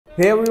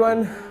Hey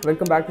everyone,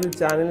 welcome back to the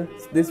channel.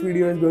 This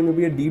video is going to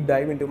be a deep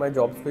dive into my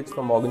job switch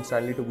from Morgan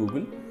Stanley to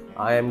Google.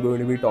 I am going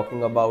to be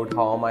talking about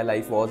how my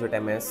life was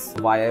at MS,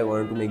 why I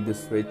wanted to make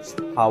this switch,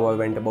 how I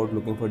went about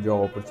looking for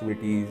job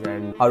opportunities,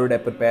 and how did I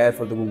prepare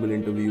for the Google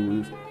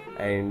interviews.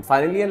 And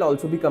finally, I'll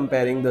also be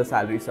comparing the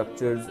salary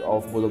structures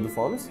of both of the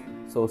firms.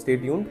 So stay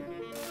tuned.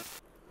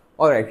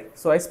 Alright,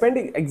 so I spent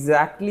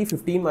exactly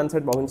 15 months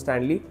at Morgan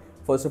Stanley.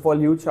 First of all,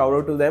 huge shout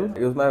out to them.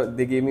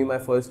 They gave me my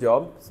first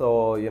job,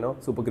 so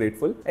super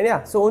grateful. And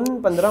yeah, so in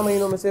 15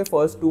 महीनों में से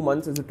first 2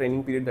 months is a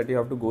training period that you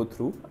have to go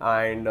through,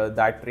 and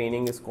that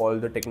training is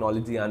called the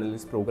Technology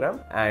Analyst Program.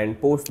 And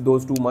post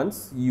those 2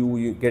 months,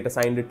 you get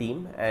assigned a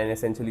team, and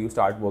essentially you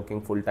start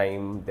working full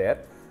time there.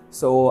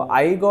 So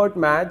I got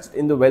matched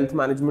in the Wealth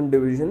Management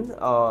division,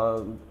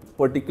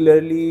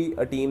 particularly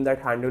a team that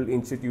handled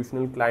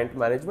institutional client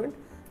management,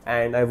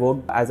 and I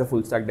worked as a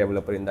full stack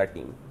developer in that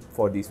team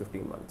for these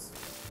 15 months.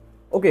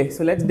 Okay,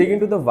 so let's dig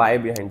into the why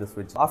behind the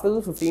switch. After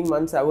those 15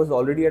 months, I was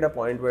already at a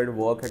point where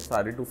work had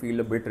started to feel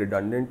a bit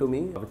redundant to me,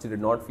 which did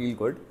not feel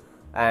good.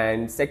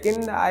 And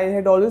second, I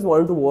had always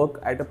wanted to work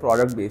at a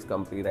product-based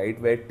company,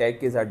 right, where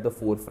tech is at the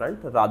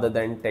forefront rather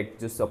than tech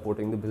just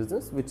supporting the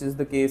business, which is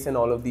the case in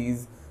all of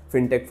these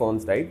fintech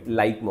firms, right,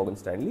 like Morgan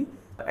Stanley.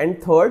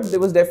 And third, there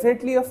was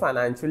definitely a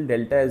financial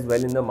delta as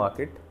well in the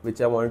market,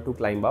 which I wanted to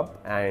climb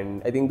up.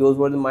 And I think those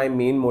were my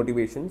main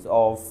motivations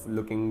of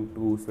looking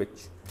to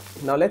switch.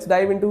 Now let's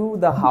dive into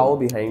the how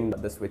behind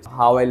the switch,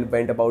 how I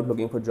went about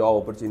looking for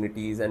job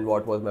opportunities and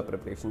what was my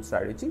preparation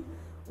strategy.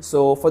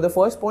 So for the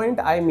first point,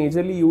 I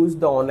majorly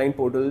used the online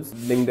portals,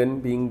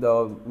 LinkedIn being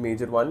the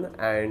major one,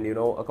 and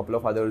a couple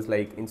of others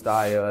like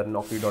InstaHire,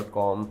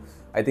 Naukri.com.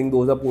 I think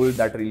those are polls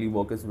that really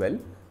work as well.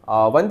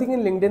 One thing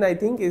in LinkedIn, I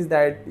think, is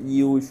that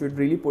you should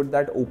really put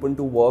that open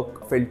to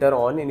work filter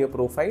on in your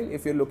profile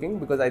if you're looking,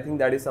 because I think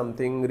that is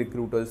something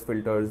recruiters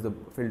filter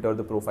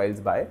the profiles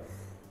by.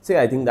 So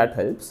yeah, I think that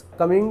helps.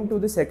 Coming to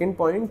the second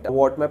point,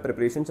 what my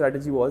preparation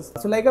strategy was.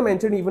 So like I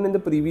mentioned even in the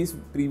previous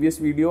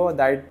video,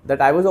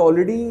 that I was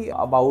already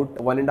about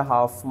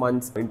 1.5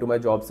 months into my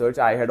job search.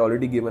 I had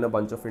already given a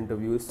bunch of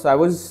interviews. So I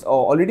was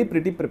already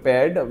pretty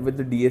prepared with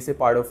the DSA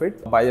part of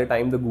it by the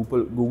time the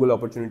Google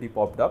opportunity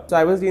popped up. So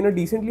I was in a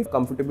decently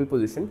comfortable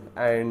position,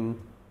 and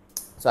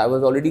so I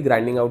was already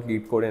grinding out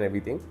lead code and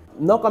everything.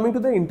 Now coming to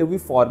the interview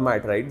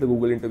format, right? The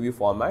Google interview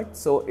format.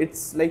 So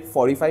it's like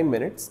 45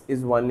 minutes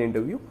is one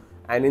interview.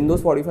 And in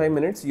those 45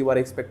 minutes, you are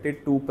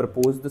expected to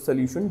propose the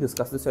solution,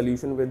 discuss the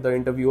solution with the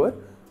interviewer,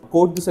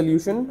 code the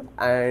solution,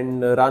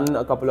 and run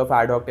a couple of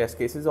ad hoc test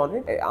cases on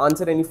it,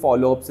 answer any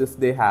follow-ups if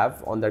they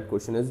have on that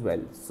question as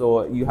well.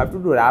 So you have to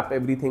wrap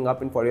everything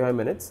up in 45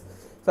 minutes.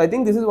 So I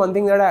think this is one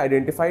thing that I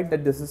identified,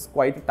 that this is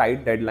quite a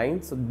tight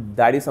deadline. So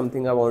that is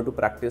something I wanted to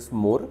practice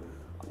more.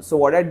 So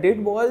what I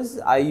did was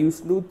I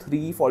used to do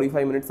 3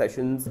 45-minute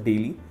sessions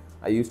daily.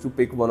 I used to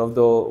pick one of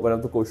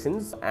the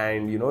questions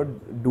and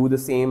do the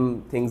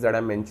same things that I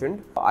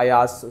mentioned. I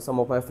asked some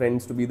of my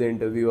friends to be the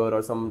interviewer,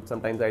 or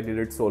sometimes I did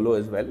it solo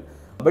as well.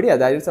 But yeah,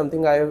 that is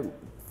something I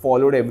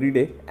followed every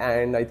day,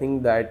 and I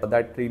think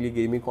that really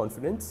gave me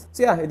confidence.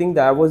 So yeah, I think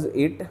that was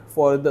it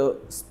for the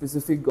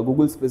specific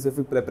Google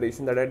specific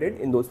preparation that I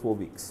did in those 4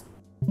 weeks.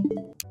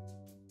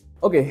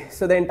 Okay,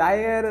 so the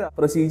entire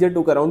procedure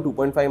took around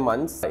 2.5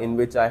 months, in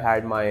which I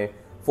had my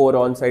 4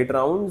 on-site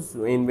rounds,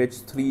 in which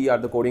 3 are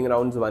the coding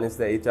rounds. One is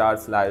the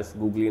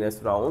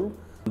HR/Googliness round.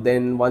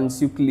 Then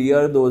once you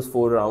clear those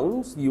 4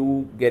 rounds,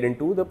 you get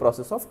into the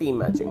process of team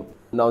matching.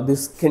 Now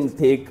this can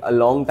take a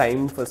long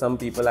time for some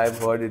people. I've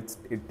heard it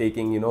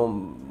taking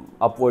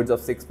upwards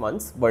of 6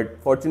 months, but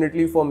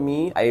fortunately for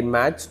me, I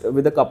matched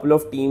with a couple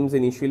of teams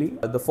initially.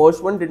 The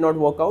first one did not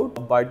work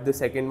out, but the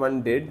second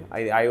one did.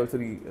 I also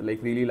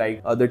really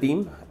liked the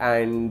team,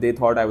 and they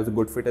thought I was a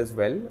good fit as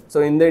well.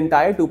 So in the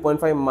entire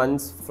 2.5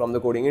 months, from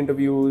the coding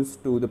interviews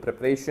to the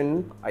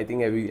preparation, I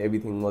think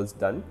everything was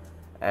done.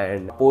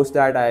 And post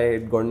that, I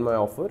had gotten my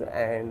offer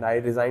and I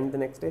resigned the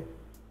next day.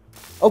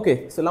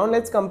 Okay, so now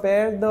let's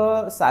compare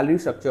the salary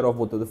structure of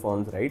both of the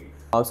firms, right?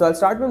 So I'll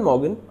start with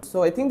Morgan.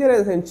 So I think there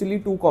are essentially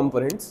 2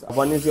 components.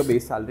 One is your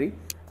base salary,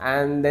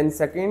 and then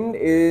second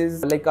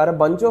is are a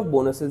bunch of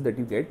bonuses that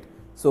you get.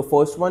 So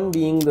first one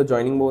being the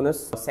joining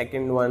bonus,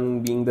 second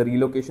one being the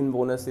relocation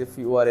bonus if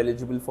you are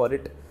eligible for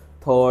it.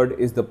 Third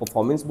is the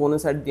performance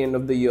bonus at the end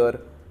of the year.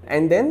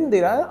 And then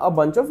there are a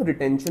bunch of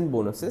retention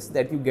bonuses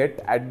that you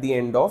get at the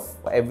end of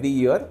every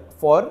year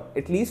for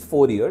at least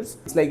 4 years.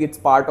 It's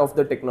part of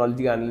the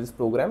technology analyst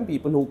program.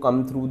 People who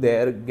come through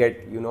there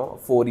get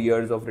 4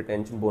 years of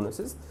retention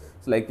bonuses.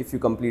 So if you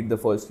complete the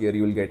first year,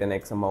 you will get an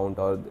X amount,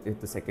 or if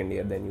the second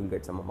year, then you'll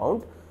get some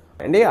amount.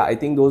 And yeah, I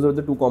think those are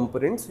the 2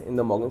 components in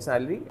the Morgan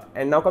salary.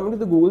 And now coming to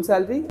the Google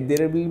salary,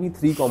 there will be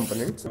 3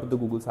 components to the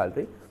Google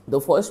salary. The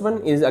first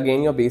one is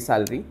again your base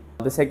salary.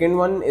 The second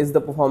one is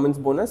the performance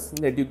bonus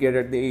that you get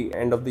at the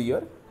end of the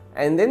year.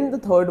 And then the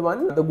third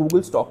one, the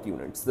Google stock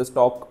units, the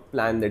stock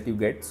plan that you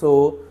get.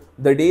 So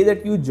the day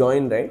that you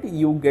join, right,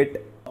 you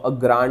get a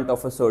grant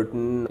of a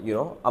certain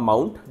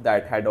amount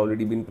that had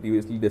already been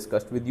previously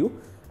discussed with you.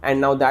 and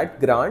now that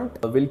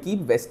grant will keep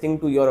vesting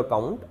to your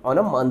account on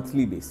a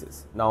monthly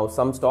basis. Now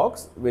some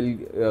stocks will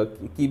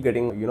keep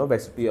getting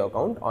vested to your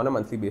account on a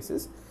monthly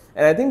basis.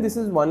 And I think this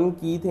is one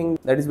key thing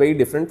that is very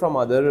different from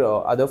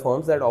other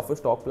firms that offer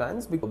stock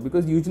plans,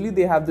 because usually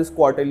they have this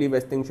quarterly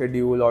vesting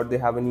schedule or they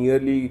have an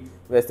yearly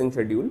vesting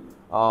schedule,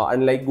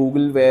 unlike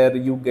Google where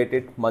you get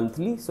it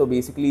monthly. So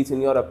basically it's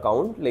in your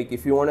account. Like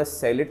if you want to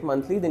sell it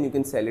monthly, then you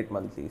can sell it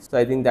monthly. So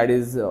I think that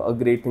is a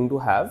great thing to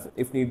have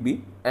if need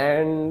be.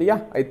 And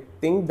yeah, I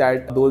think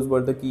that those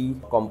were the key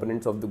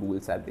components of the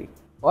Google salary.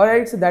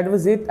 Alright, so that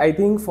was it, I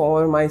think,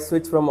 for my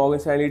switch from Morgan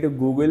Stanley to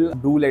Google.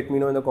 Do let me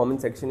know in the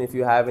comment section if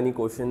you have any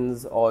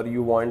questions or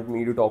you want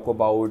me to talk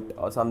about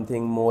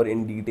something more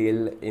in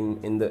detail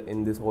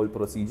in this whole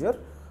procedure.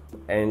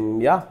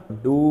 And yeah,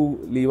 do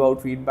leave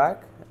out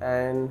feedback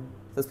and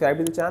subscribe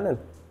to the channel.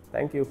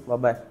 Thank you. Bye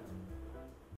bye.